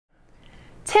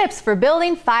Tips for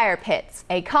building fire pits.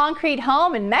 A concrete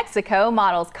home in Mexico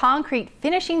models concrete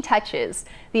finishing touches,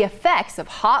 the effects of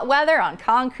hot weather on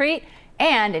concrete,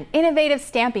 and an innovative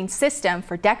stamping system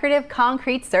for decorative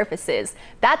concrete surfaces.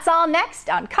 That's all next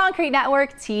on Concrete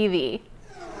Network TV.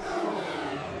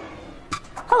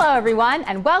 Hello everyone,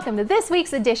 and welcome to this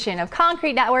week's edition of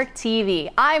Concrete Network TV.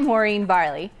 I'm Maureen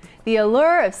Barley. The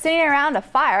allure of sitting around a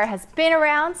fire has been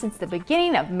around since the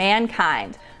beginning of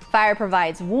mankind. Fire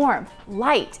provides warmth,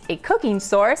 light, a cooking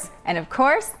source, and of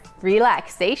course,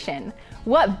 relaxation.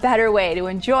 What better way to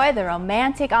enjoy the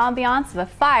romantic ambiance of a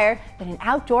fire than an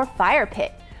outdoor fire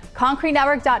pit?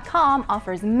 ConcreteNetwork.com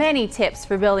offers many tips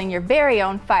for building your very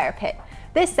own fire pit.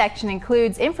 This section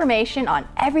includes information on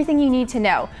everything you need to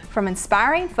know, from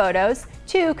inspiring photos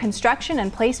to construction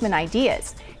and placement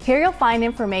ideas. Here you'll find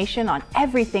information on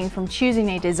everything from choosing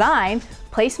a design,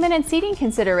 placement and seating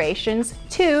considerations,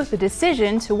 to the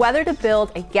decision to whether to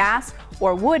build a gas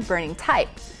or wood burning type.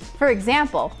 For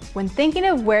example, when thinking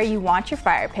of where you want your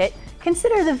fire pit,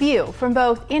 consider the view from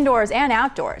both indoors and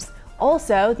outdoors.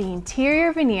 Also, the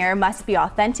interior veneer must be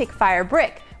authentic fire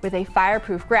brick with a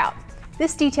fireproof grout.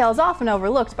 This detail is often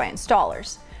overlooked by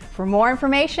installers. For more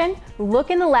information, look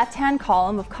in the left-hand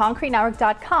column of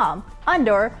ConcreteNetwork.com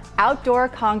under Outdoor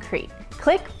Concrete.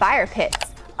 Click Fire Pits.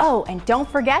 Oh, and don't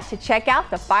forget to check out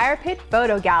the Fire Pit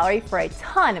Photo Gallery for a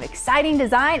ton of exciting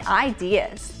design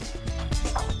ideas.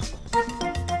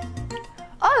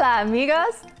 Hola,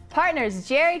 amigos! Partners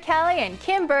Jerry Kelly and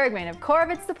Kim Bergman of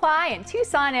Corvette Supply in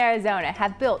Tucson, Arizona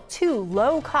have built two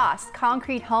low-cost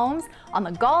concrete homes on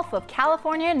the Gulf of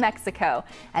California and Mexico,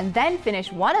 and then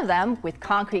finished one of them with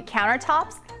concrete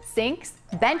countertops, sinks,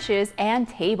 benches, and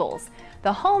tables.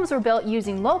 The homes were built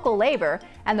using local labor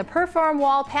and the Perform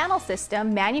Wall panel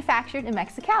system manufactured in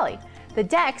Mexicali. The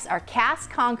decks are cast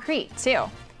concrete too.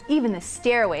 Even the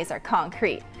stairways are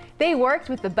concrete. They worked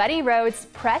with the Buddy Rhodes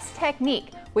press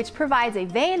technique, which provides a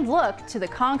veined look to the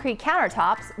concrete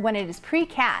countertops when it is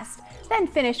precast, then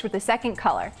finished with the second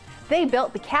color. They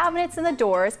built the cabinets and the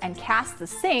doors and cast the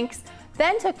sinks,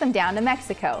 then took them down to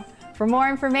Mexico. For more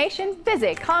information,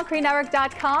 visit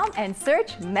ConcreteNetwork.com and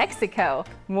search Mexico.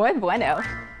 Muy bueno.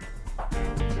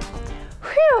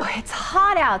 Whew, it's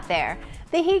hot out there.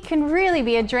 The heat can really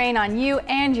be a drain on you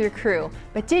and your crew.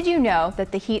 But did you know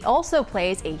that the heat also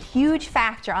plays a huge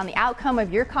factor on the outcome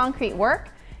of your concrete work?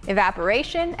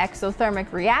 Evaporation,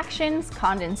 exothermic reactions,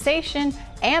 condensation,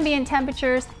 ambient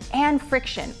temperatures, and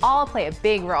friction all play a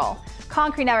big role.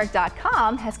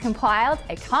 ConcreteNetwork.com has compiled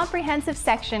a comprehensive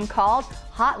section called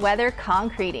Hot Weather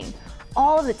Concreting.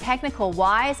 All of the technical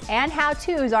whys and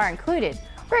how-tos are included.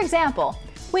 For example,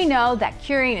 we know that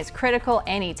curing is critical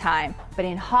anytime, but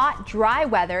in hot, dry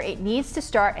weather, it needs to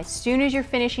start as soon as your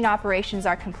finishing operations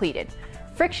are completed.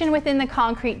 Friction within the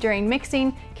concrete during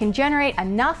mixing can generate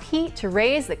enough heat to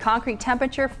raise the concrete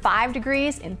temperature 5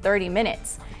 degrees in 30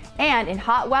 minutes. And in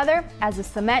hot weather, as the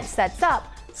cement sets up,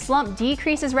 slump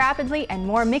decreases rapidly and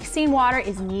more mixing water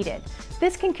is needed.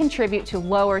 This can contribute to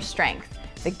lower strength.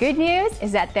 The good news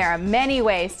is that there are many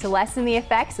ways to lessen the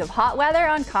effects of hot weather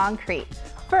on concrete.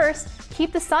 First,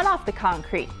 keep the sun off the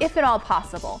concrete, if at all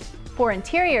possible. For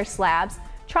interior slabs,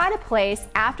 try to place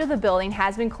after the building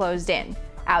has been closed in.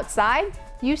 Outside,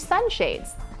 use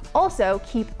sunshades. Also,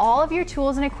 keep all of your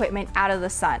tools and equipment out of the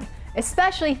sun,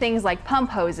 especially things like pump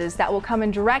hoses that will come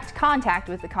in direct contact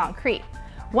with the concrete.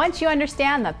 Once you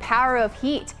understand the power of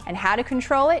heat and how to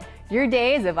control it, your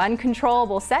days of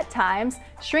uncontrollable set times,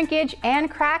 shrinkage, and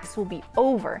cracks will be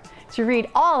over. To read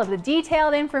all of the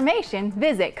detailed information,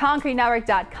 visit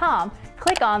ConcreteNetwork.com,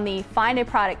 click on the Find a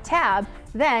Product tab,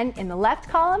 then in the left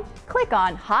column, click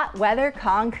on Hot Weather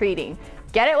Concreting.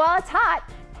 Get it while it's hot!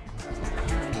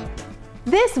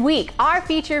 This week, our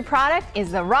featured product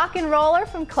is the Rock and Roller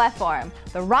from Cleform.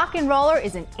 The Rock and Roller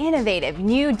is an innovative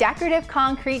new decorative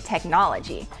concrete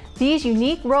technology. These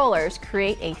unique rollers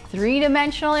create a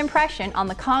three-dimensional impression on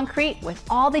the concrete with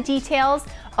all the details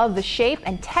of the shape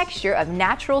and texture of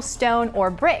natural stone or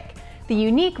brick. The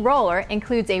unique roller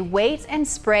includes a weight and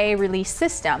spray release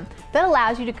system that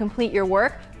allows you to complete your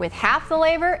work with half the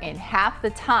labor in half the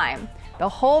time. The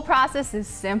whole process is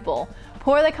simple.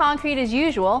 Pour the concrete as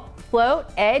usual, float,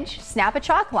 edge, snap a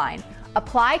chalk line.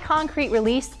 Apply concrete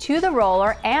release to the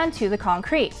roller and to the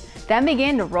concrete. Then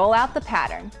begin to roll out the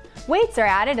pattern. Weights are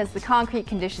added as the concrete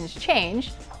conditions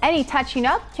change. Any touching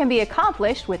up can be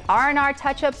accomplished with R&R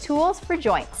touch-up tools for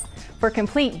joints. For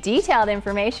complete detailed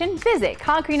information, visit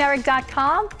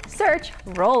ConcreteNetwork.com, search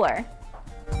Roller.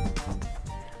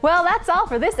 Well, that's all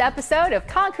for this episode of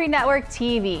Concrete Network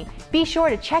TV. Be sure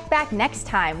to check back next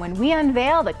time when we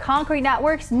unveil the Concrete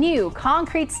Network's new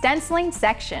concrete stenciling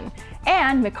section.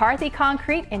 And McCarthy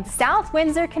Concrete in South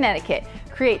Windsor, Connecticut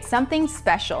creates something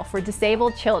special for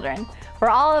disabled children. For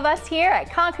all of us here at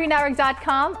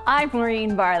ConcreteNetwork.com, I'm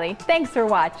Maureen Barley. Thanks for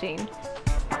watching.